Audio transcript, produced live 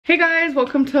Hey guys,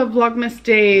 welcome to Vlogmas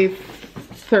Day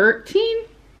 13.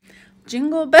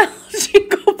 Jingle bell,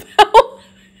 jingle bell.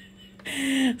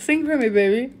 Sing for me,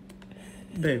 baby.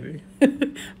 Baby.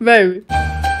 Baby.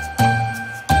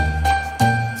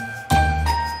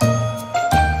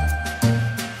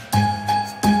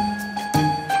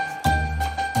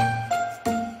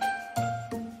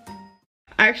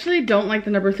 I actually don't like the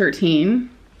number 13.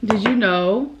 Did you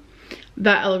know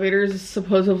that elevators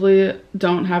supposedly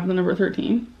don't have the number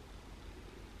 13?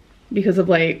 Because of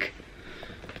like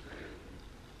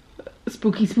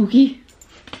spooky.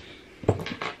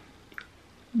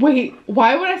 Wait,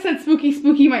 why when I said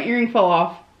spooky, my earring fell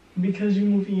off? Because you're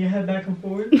moving your head back and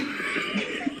forth.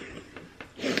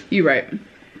 You right.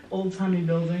 Old-timey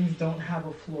buildings don't have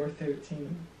a floor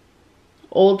 13.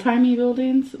 Old-timey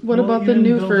buildings? What Well, about the even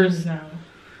new buildings first? now.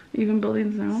 Even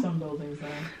buildings now? Some buildings now.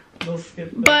 They'll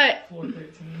skip the But floor 13.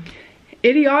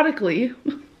 idiotically,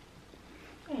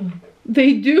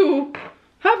 they do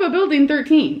have a building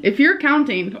 13. If you're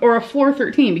counting, or a floor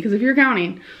 13, because if you're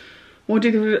counting, 1,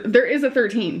 2, 3, there is a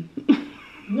 13.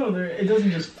 No, it doesn't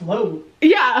just float.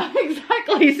 Yeah,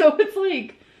 exactly. So it's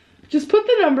like, just put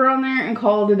the number on there and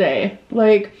call it a day.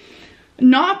 Like,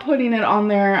 not putting it on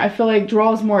there, I feel like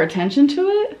draws more attention to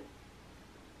it.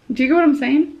 Do you get what I'm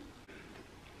saying?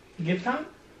 Gift time?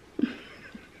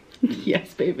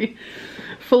 Yes, baby.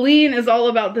 Feline is all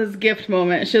about this gift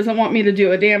moment. She doesn't want me to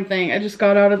do a damn thing. I just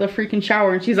got out of the freaking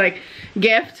shower and she's like,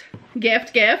 gift.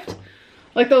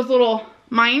 Like those little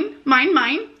mine. All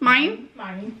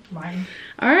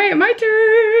right, my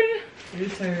turn. Your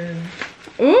turn.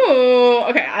 Ooh,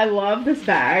 okay, I love this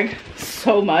bag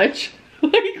so much.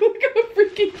 Like, look how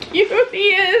freaking cute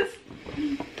he is.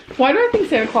 Why do I think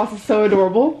Santa Claus is so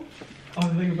adorable? Oh, I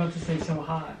thought you were about to say so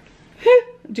hot.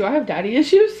 Do I have daddy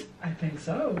issues? I think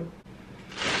so.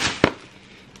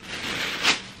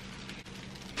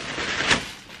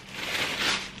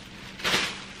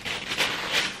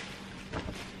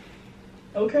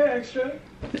 Okay, extra.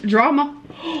 Drama.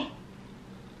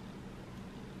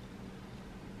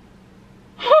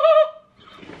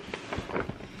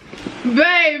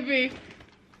 Baby.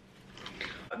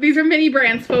 These are mini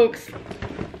brands, folks.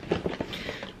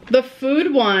 The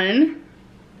food one.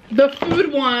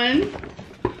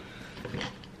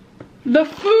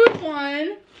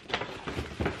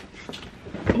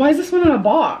 Why is this one in a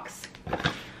box?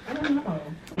 I don't know.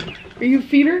 Are you a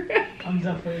feeder? I'm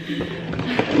definitely a feeder.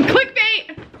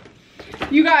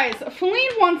 Clickbait! You guys,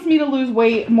 Feline wants me to lose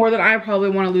weight more than I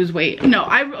probably want to lose weight. No,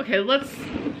 okay, let's,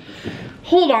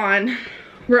 hold on.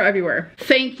 We're everywhere.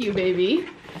 Thank you, baby.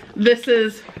 This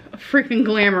is freaking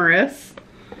glamorous.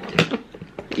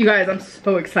 You guys, I'm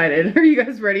so excited. Are you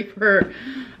guys ready for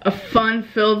a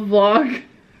fun-filled vlog?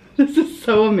 This is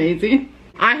so amazing.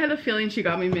 I had a feeling she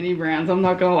got me mini brands, I'm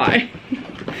not gonna lie.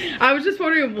 I was just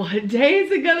wondering, what day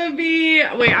is it gonna be?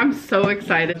 Wait, I'm so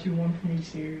excited. You one from each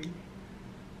series.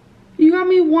 You got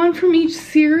me one from each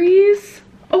series?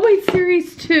 Oh wait,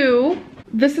 series 2.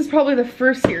 This is probably the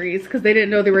first series because they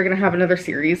didn't know they were gonna have another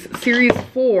series. Series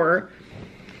 4.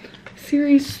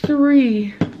 Series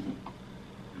 3.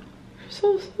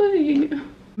 So sweet.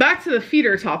 Back to the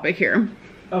feeder topic here.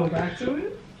 Oh, back to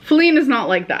it? Feline is not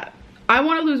like that. I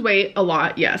want to lose weight a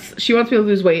lot, yes. She wants me to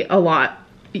lose weight a lot,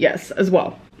 yes, as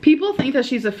well. People think that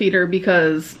she's a feeder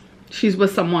because she's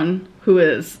with someone who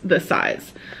is this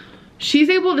size. She's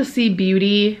able to see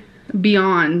beauty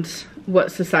beyond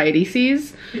what society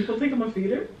sees. People think I'm a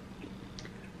feeder?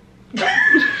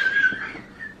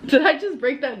 Did I just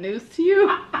break that news to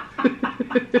you?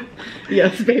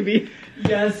 Yes, baby.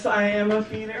 Yes, I am a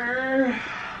feeder.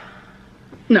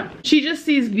 No, she just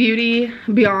sees beauty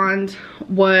beyond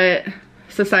what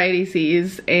society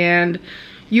sees, and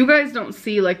you guys don't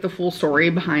see like the full story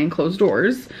behind closed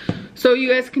doors. So you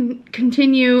guys can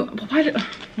continue.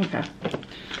 Okay.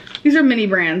 These are mini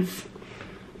brands.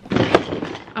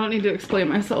 I don't need to explain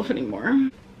myself anymore.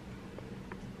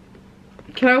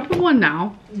 Can I open one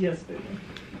now? Yes, baby.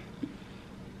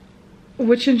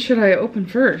 Which one should I open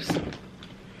first?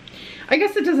 I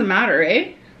guess it doesn't matter,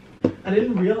 eh? I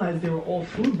didn't realize they were all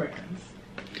food brands.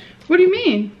 What do you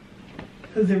mean?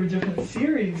 Because they were different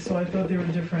series, so I thought they were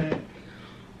different.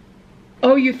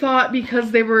 Oh, you thought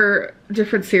because they were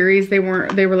different series, they were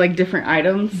like different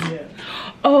items? Yeah.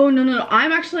 Oh, no.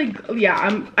 I'm actually,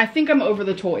 yeah, I think I'm over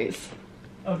the toys.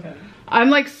 Okay. I'm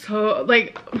like so,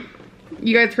 like,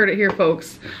 you guys heard it here,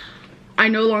 folks. I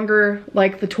no longer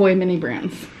like the toy mini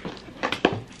brands.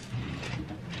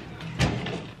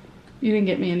 You didn't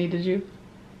get me any, did you?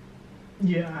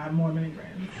 Yeah, I have more mini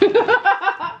brands.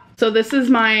 So this is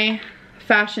my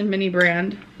fashion mini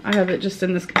brand. I have it just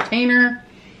in this container.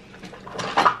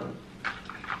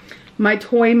 my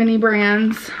toy mini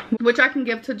brands, which I can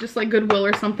give to just like Goodwill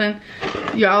or something.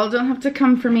 Y'all don't have to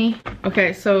come for me.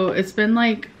 Okay, so it's been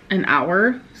like an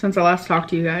hour since I last talked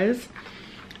to you guys.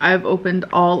 I've opened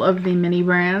all of the mini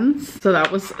brands, so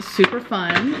that was super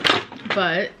fun,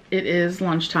 but it is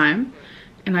lunchtime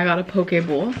and I got a poke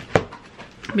bowl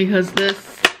because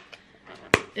this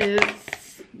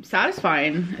is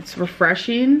satisfying. It's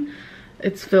refreshing.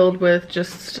 It's filled with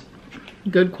just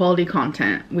good quality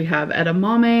content. We have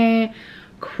edamame,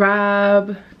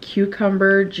 crab,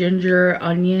 cucumber, ginger,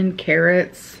 onion,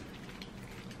 carrots.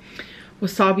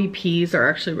 Wasabi peas are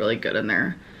actually really good in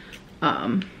there.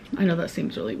 I know that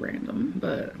seems really random,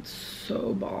 but it's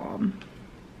so bomb.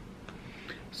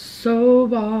 So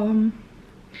bomb.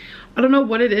 I don't know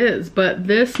what it is, but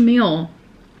this meal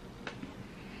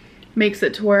makes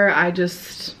it to where I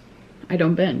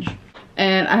don't binge.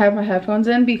 And I have my headphones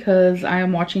in because I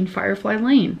am watching Firefly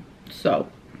Lane. So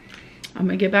I'm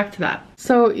gonna get back to that.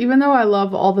 So even though I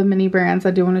love all the mini brands,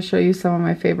 I do want to show you some of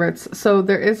my favorites. So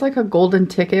there is like a golden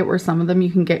ticket where some of them you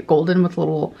can get golden with a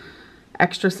little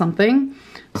extra something.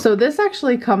 So this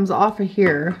actually comes off of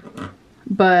here,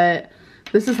 but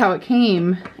this is how it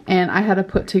came, and I had to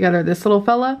put together this little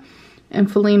fella,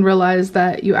 and Feline realized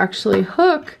that you actually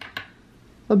hook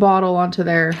the bottle onto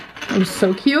there. It was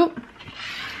so cute.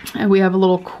 And we have a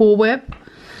little Cool Whip.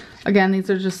 Again, these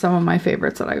are just some of my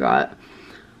favorites that I got.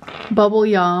 Bubble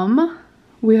Yum.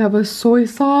 We have a soy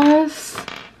sauce.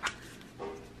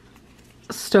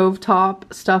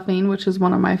 Stovetop stuffing, which is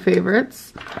one of my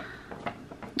favorites.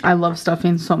 I love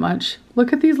stuffing so much.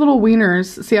 Look at these little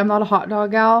wieners. See, I'm not a hot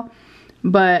dog gal,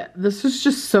 but this is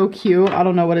just so cute. I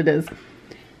don't know what it is.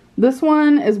 This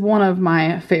one is one of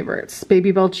my favorites.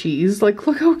 Baby Bell cheese. Like,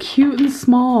 look how cute and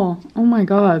small. Oh my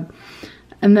god.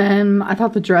 And then I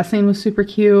thought the dressing was super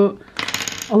cute.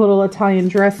 A little Italian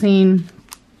dressing.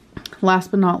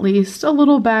 Last but not least, a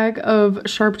little bag of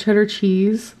sharp cheddar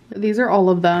cheese. These are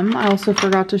all of them. I also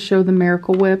forgot to show the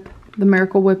Miracle Whip. The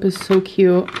Miracle Whip is so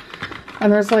cute.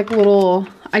 And there's like little,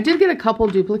 I did get a couple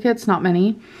duplicates, not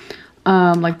many.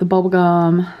 Like the bubble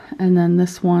gum, and then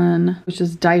this one, which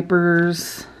is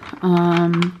diapers.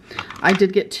 I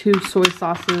did get 2 soy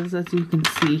sauces, as you can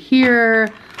see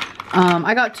here.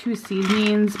 I got 2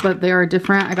 seasonings, but they are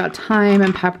different. I got thyme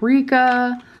and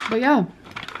paprika. But yeah,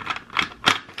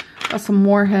 got some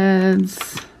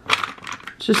Warheads.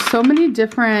 Just so many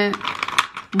different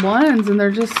ones, and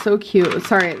they're just so cute.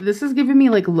 Sorry, this is giving me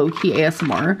like low-key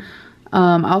ASMR.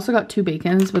 I also got 2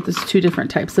 bacons, but there's 2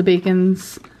 different types of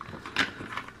bacons.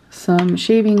 Some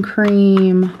shaving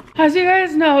cream. As you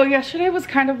guys know, yesterday was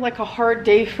kind of like a hard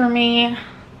day for me.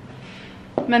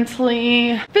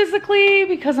 Mentally, physically,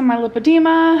 because of my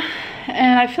lipedema.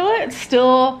 And I feel it's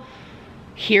still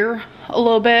here a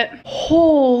little bit.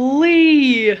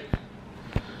 Holy.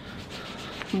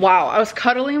 Wow, I was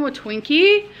cuddling with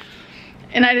Twinkie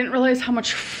and I didn't realize how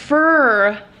much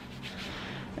fur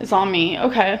is on me.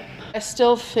 Okay. I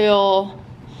still feel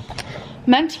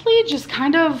mentally just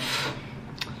kind of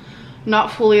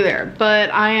not fully there,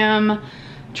 but I am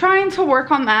trying to work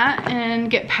on that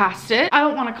and get past it. I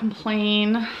don't want to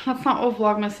complain. That's not what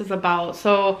Vlogmas is about.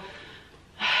 So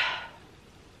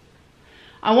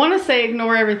I want to say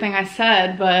ignore everything I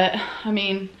said, but I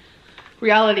mean,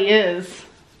 reality is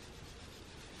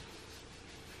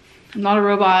I'm not a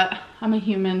robot. I'm a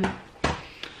human.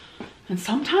 And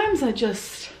sometimes I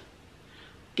just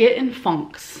get in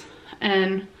funks,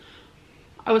 and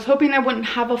I was hoping I wouldn't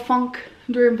have a funk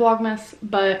during Vlogmas,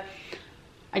 but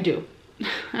I do,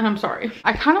 and I'm sorry.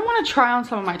 I kind of want to try on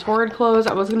some of my Torrid clothes.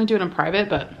 I was going to do it in private,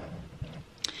 but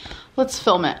let's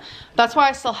film it. That's why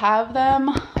I still have them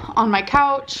on my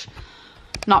couch,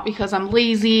 not because I'm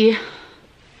lazy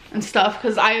and stuff,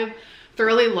 because I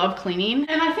thoroughly love cleaning.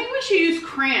 And I think we should use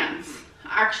crayons,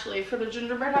 actually, for the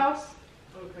gingerbread house.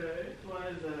 Okay, why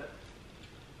is that?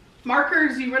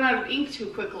 Markers, you run out of ink too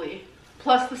quickly.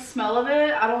 Plus the smell of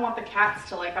it, I don't want the cats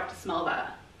to like have to smell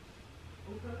that.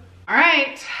 Okay. All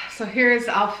right, so here's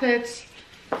outfit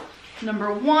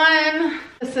number 1.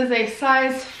 This is a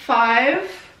size 5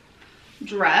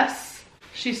 dress.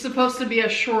 She's supposed to be a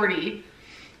shorty.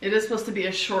 It is supposed to be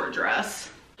a short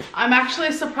dress. I'm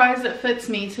actually surprised it fits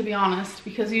me, to be honest,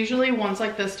 because usually ones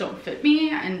like this don't fit me,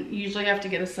 and usually I have to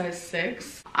get a size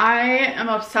 6. I am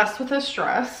obsessed with this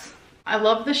dress. I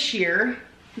love the sheer.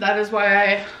 That is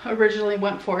why I originally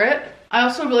went for it. I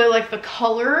also really like the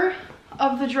color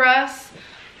of the dress.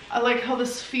 I like how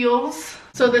this feels.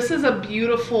 So this is a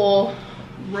beautiful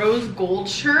rose gold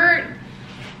shirt.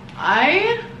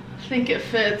 I think it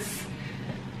fits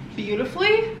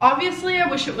beautifully. Obviously, I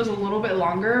wish it was a little bit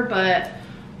longer, but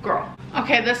girl,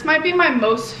 Okay, this might be my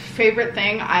most favorite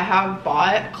thing I have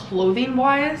bought clothing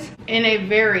wise in a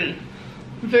very,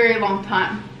 very long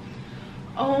time.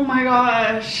 Oh my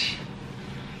gosh.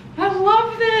 I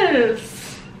love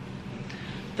this.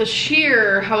 The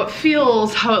sheer, how it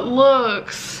feels, how it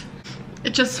looks.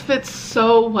 It just fits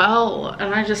so well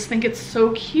and I just think it's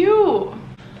so cute.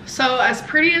 So as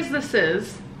pretty as this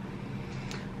is,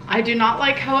 I do not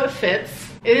like how it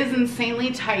fits. It is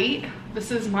insanely tight.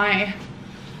 This is my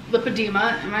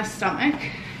lipedema in my stomach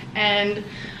and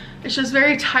it's just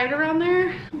very tight around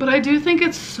there, but I do think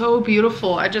it's so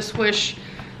beautiful. I just wish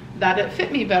that it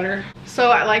fit me better.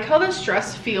 So I like how this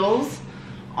dress feels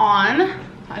on.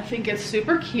 I think it's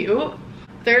super cute.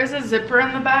 There's a zipper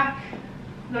in the back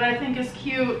that I think is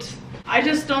cute. I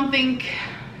just don't think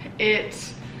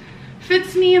it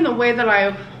fits me in the way that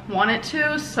I want it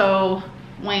to, so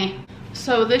wah.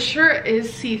 So this shirt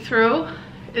is see-through.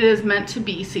 It is meant to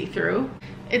be see-through.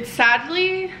 It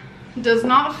sadly does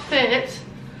not fit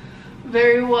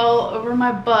very well over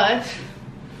my butt.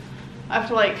 I have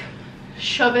to like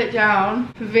shove it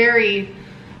down very,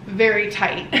 very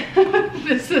tight.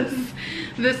 This is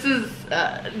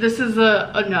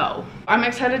a no. I'm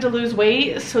excited to lose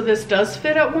weight, so this does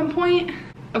fit at one point.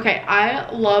 Okay, I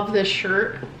love this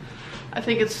shirt. I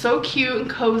think it's so cute and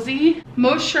cozy.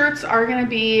 Most shirts are gonna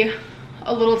be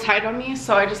a little tight on me,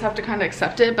 so I just have to kind of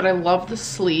accept it, but I love the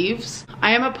sleeves.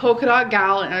 I am a polka dot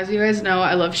gal, and as you guys know,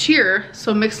 I love sheer,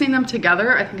 so mixing them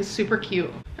together I think is super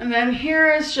cute. And then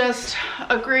here is just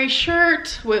a gray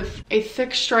shirt with a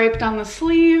thick stripe down the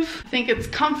sleeve. I think it's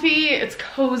comfy, it's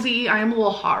cozy. I am a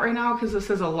little hot right now because this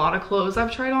is a lot of clothes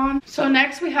I've tried on. So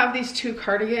next we have these two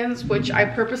cardigans, which I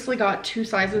purposely got 2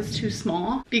 sizes too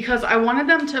small because I wanted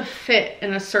them to fit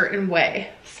in a certain way.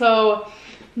 So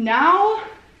now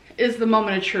is the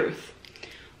moment of truth.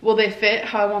 Will they fit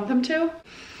how I want them to?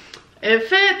 It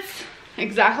fits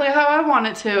exactly how I want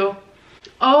it to.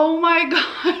 Oh my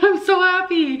god, I'm so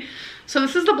happy. So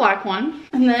this is the black one,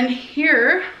 and then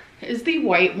here is the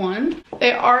white one.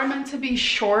 They are meant to be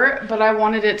short, but I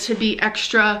wanted it to be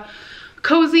extra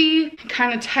cozy,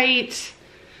 kind of tight,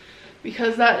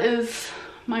 because that is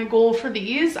my goal for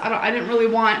these. I didn't really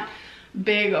want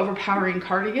big overpowering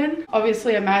cardigan.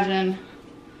 Obviously, imagine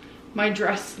my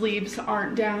dress sleeves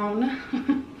aren't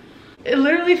down. It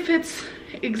literally fits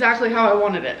exactly how I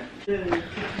wanted it.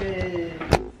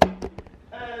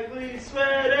 Ugly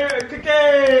sweater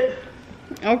cookie.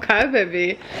 Okay,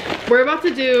 baby. We're about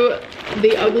to do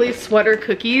the ugly sweater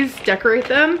cookies, decorate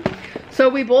them. So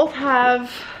we both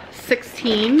have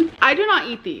 16. I do not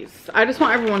eat these. I just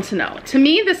want everyone to know. To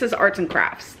me, this is arts and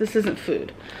crafts. This isn't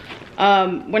food.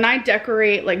 When I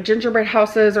decorate like gingerbread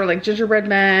houses or like gingerbread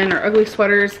men or ugly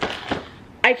sweaters,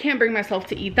 I can't bring myself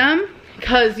to eat them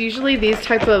because usually these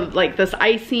type of like this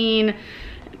icing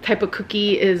type of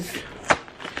cookie is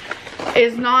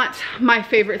not my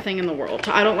favorite thing in the world.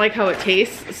 I don't like how it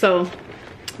tastes, so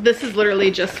this is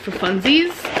literally just for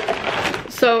funsies.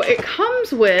 So it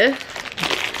comes with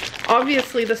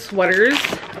obviously the sweaters,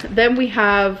 then we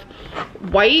have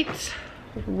white,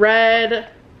 red,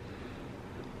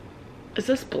 is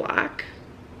this black?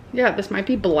 Yeah, this might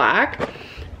be black,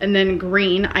 and then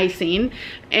green icing.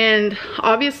 And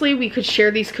obviously we could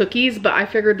share these cookies, but I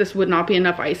figured this would not be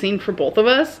enough icing for both of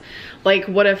us. Like,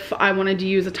 what if I wanted to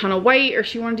use a ton of white or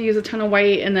she wanted to use a ton of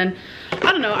white, and then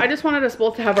I don't know, I just wanted us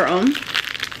both to have our own.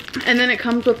 And then it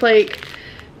comes with like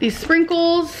these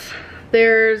sprinkles.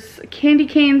 There's candy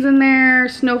canes in there,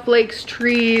 snowflakes,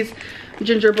 trees,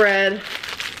 gingerbread.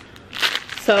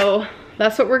 So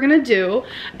that's what we're gonna do.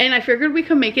 And I figured we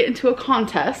could make it into a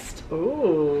contest.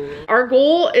 Ooh. Our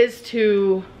goal is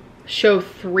to show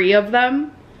 3 of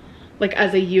them, like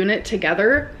as a unit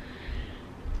together,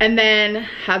 and then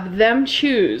have them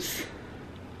choose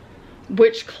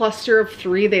which cluster of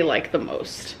 3 they like the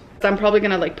most. So I'm probably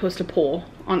gonna like post a poll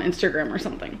on Instagram or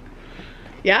something.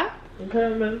 Yeah?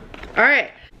 Okay, man. All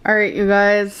right, you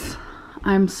guys,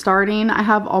 I'm starting. I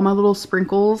have all my little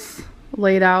sprinkles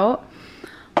laid out.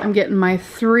 I'm getting my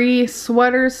 3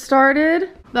 sweaters started.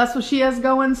 That's what she has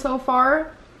going so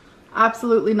far.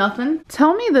 Absolutely nothing.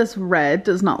 Tell me this red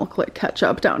does not look like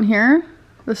ketchup down here.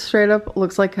 This straight up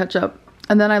looks like ketchup.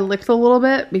 And then I licked a little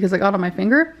bit because I got on my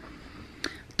finger.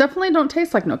 Definitely don't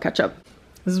taste like no ketchup.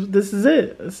 This is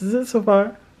it. This is it so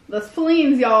far. That's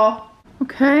Feline's, y'all.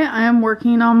 Okay, I am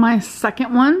working on my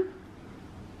second one.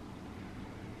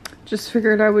 Just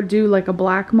figured I would do like a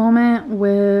black moment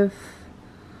with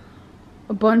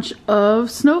a bunch of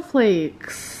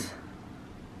snowflakes.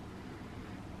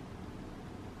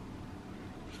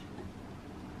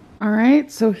 All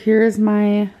right, so here's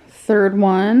my third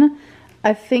one.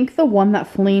 I think the one that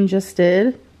Feline just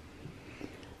did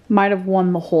might have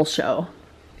won the whole show.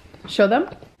 Show them.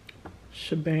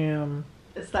 Shabam.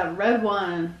 It's that red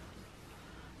one.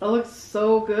 That looks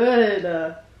so good.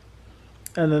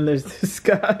 And then there's this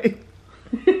guy.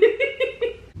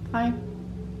 Hi.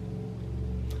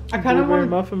 I kind of Blueberry want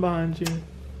muffin behind you.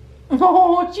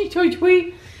 Oh,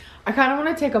 tweet. I kind of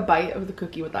want to take a bite of the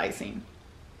cookie with the icing.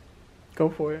 Go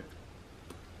for it.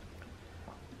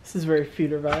 This is very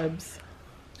feeder vibes.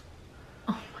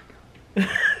 Oh my god.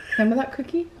 Remember that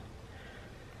cookie?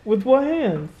 With what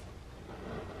hands?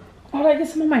 Oh, did I get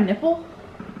some on my nipple?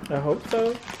 I hope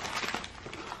so.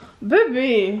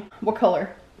 Baby. What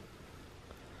color?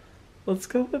 Let's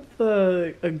go with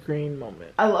a green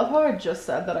moment. I love how I just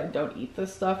said that I don't eat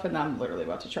this stuff and now I'm literally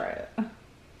about to try it.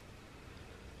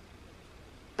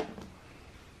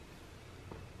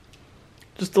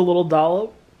 Just a little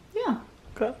dollop? Yeah.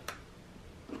 Okay.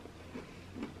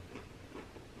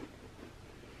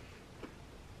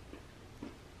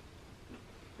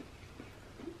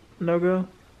 No go?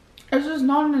 It's just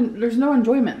there's no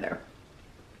enjoyment there.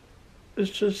 It's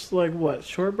just like what?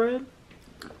 Shortbread?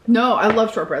 No, I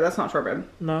love shortbread. That's not shortbread.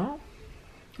 No?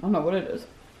 I don't know what it is.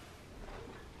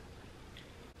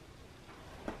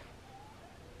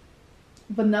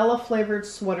 Vanilla flavored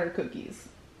sweater cookies.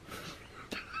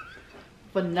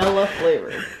 Vanilla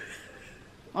flavored.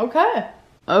 Okay.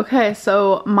 Okay,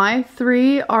 so my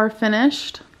 3 are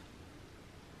finished.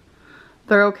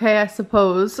 They're okay, I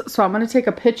suppose. So I'm gonna take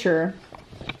a picture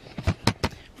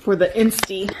for the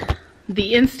Instagram.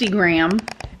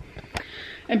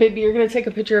 And baby, you're gonna take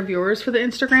a picture of yours for the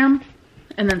Instagram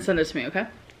and then send it to me, okay?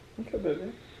 Okay,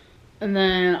 baby. And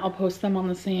then I'll post them on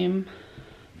the same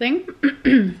thing.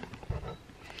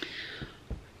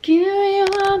 Give me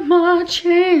one more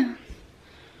chance.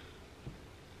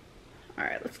 All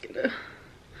right, let's get it.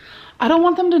 I don't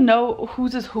want them to know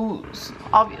whose is whose,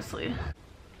 obviously.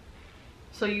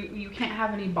 So you can't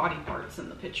have any body parts in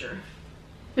the picture.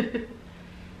 And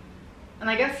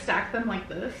I guess stack them like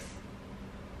this.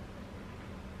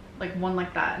 Like 1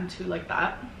 like that and 2 like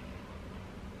that.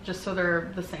 Just so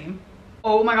they're the same.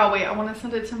 Oh my god, wait, I want to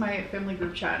send it to my family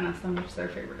group chat and ask them which their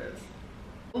favorite is.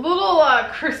 A little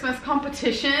Christmas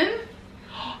competition.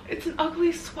 It's an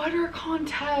ugly sweater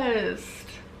contest.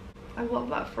 I love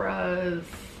that for us.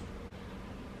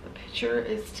 The picture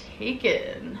is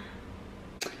taken.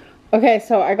 Okay,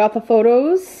 so I got the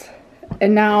photos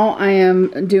and now I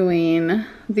am doing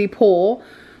the poll.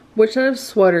 Which set of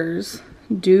sweaters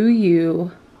do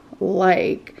you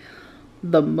like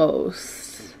the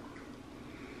most?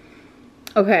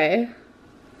 Okay,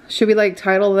 should we like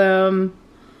title them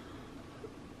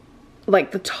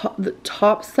like the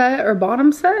top set or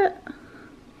bottom set,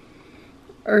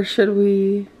 or should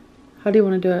we, how do you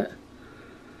want to do it?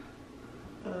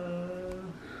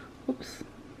 Oops.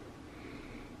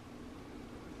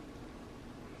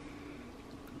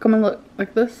 Come and look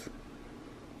like this.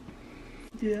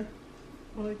 Yeah,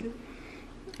 I like it.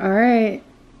 All right,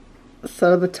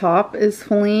 so the top is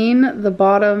Feline, the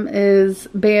bottom is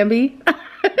Bambi.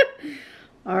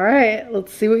 All right,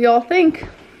 let's see what y'all think.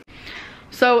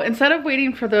 So instead of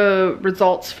waiting for the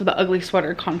results for the ugly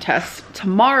sweater contest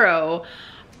tomorrow,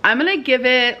 I'm gonna give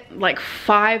it like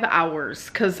 5 hours,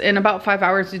 because in about 5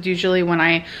 hours is usually when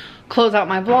I close out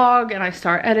my vlog and I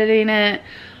start editing it.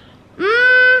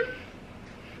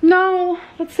 No,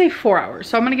 let's say 4 hours.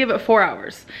 So I'm gonna give it 4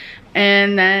 hours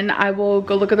and then I will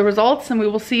go look at the results and we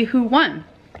will see who won.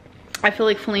 I feel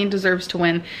like Feline deserves to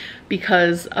win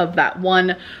because of that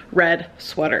one red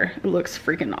sweater. It looks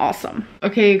freaking awesome.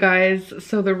 Okay, you guys,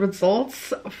 so the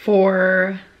results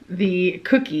for the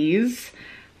cookies,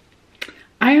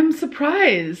 I am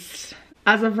surprised.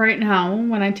 As of right now,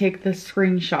 when I take this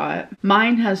screenshot,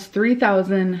 mine has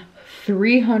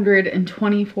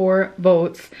 3,324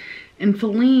 votes and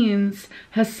Feline's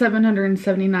has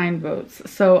 779 votes.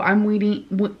 So I'm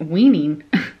weaning.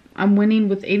 I'm winning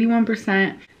with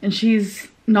 81% and she's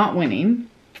not winning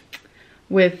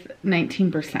with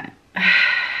 19%.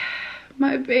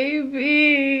 My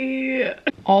baby.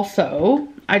 Also,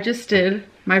 I just did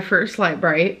my first light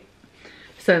bright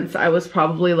since I was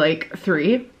probably like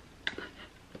 3.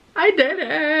 I did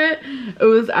it. It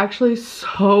was actually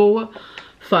so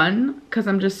fun because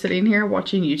I'm just sitting here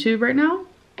watching YouTube right now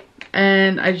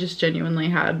and I just genuinely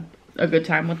had a good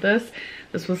time with this.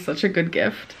 This was such a good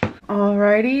gift.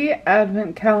 Alrighty,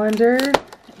 advent calendar,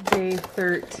 day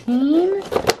 13.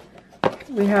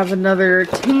 We have another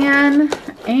tan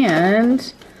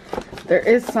and there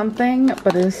is something,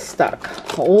 but it is stuck.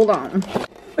 Hold on.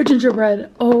 A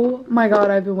gingerbread. Oh my god,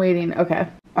 I've been waiting. Okay.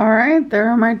 Alright, there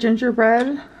are my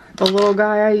gingerbread. The little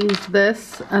guy, I used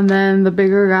this, and then the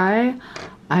bigger guy,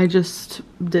 I just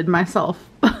did myself.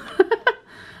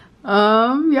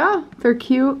 Yeah, they're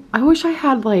cute. I wish I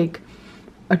had like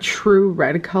a true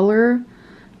red color.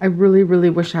 I really, really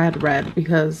wish I had red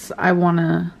because I want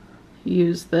to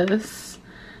use this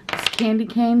candy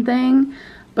cane thing,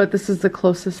 but this is the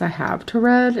closest I have to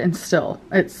red, and still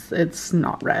it's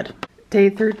not red. Day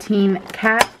 13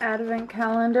 cat advent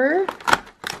calendar.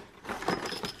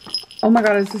 Oh my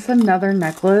god, is this another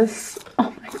necklace?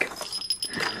 Oh my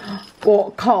god.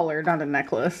 Well, collar, not a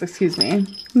necklace, excuse me.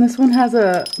 And this one has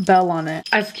a bell on it.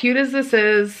 As cute as this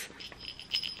is,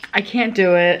 I can't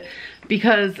do it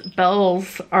because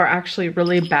bells are actually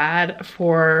really bad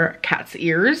for cats'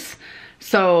 ears.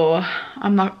 So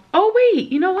I'm not, oh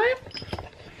wait, you know what?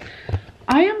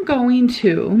 I am going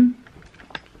to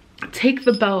take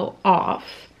the bell off,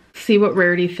 see what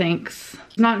Rarity thinks.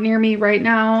 It's not near me right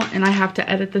now and I have to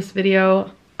edit this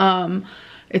video.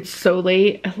 It's so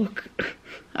late.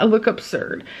 I look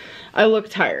absurd. I look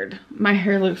tired. My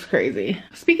hair looks crazy.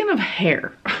 Speaking of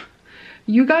hair,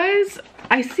 you guys,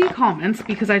 I see comments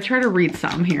because I try to read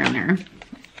some here and there.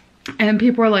 And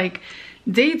people are like,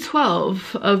 day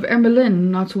 12 of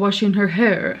Emmeline not washing her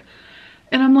hair.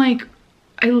 And I'm like,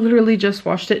 I literally just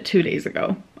washed it 2 days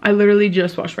ago. I literally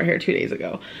just washed my hair 2 days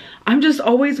ago. I'm just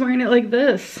always wearing it like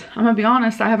this. I'm gonna be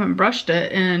honest, I haven't brushed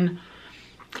it in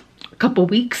a couple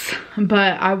weeks,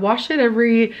 but I wash it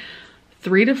every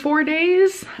 3 to 4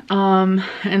 days.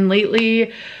 And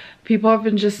lately people have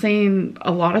been just saying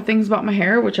a lot of things about my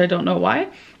hair, which I don't know why.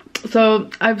 So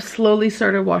I've slowly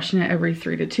started washing it every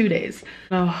 3 to 2 days.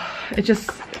 Oh, it just,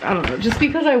 I don't know, just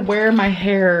because I wear my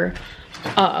hair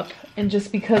up and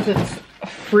just because it's a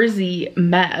frizzy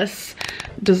mess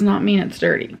does not mean it's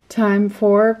dirty. Time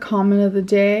for comment of the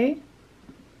day.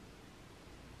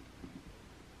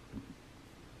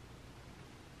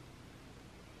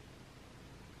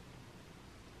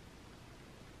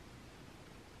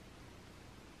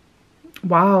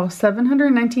 Wow,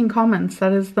 719 comments.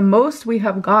 That is the most we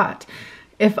have got.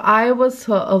 If I was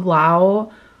to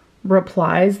allow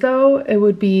replies though, it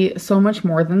would be so much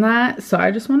more than that. So I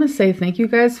just want to say thank you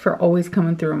guys for always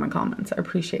coming through in my comments. I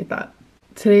appreciate that.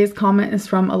 Today's comment is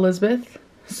from Elizabeth.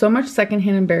 So much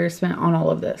secondhand embarrassment on all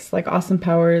of this. Like Austin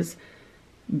Powers,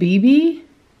 BB,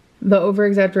 the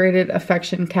over-exaggerated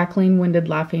affection, cackling, winded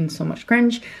laughing, so much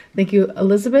cringe. Thank you,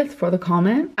 Elizabeth, for the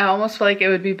comment. I almost feel like it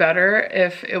would be better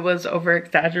if it was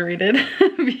over-exaggerated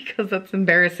because that's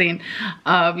embarrassing.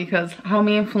 Because how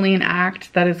me and Feline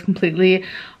act, that is completely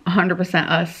 100%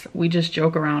 us. We just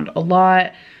joke around a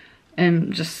lot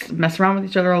and just mess around with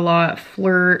each other a lot,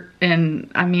 flirt, and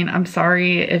I mean, I'm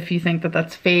sorry if you think that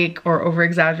that's fake or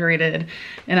over-exaggerated,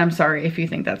 and I'm sorry if you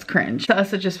think that's cringe. To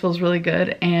us, it just feels really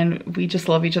good, and we just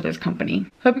love each other's company.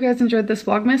 Hope you guys enjoyed this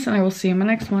vlogmas, and I will see you in my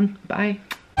next one. Bye.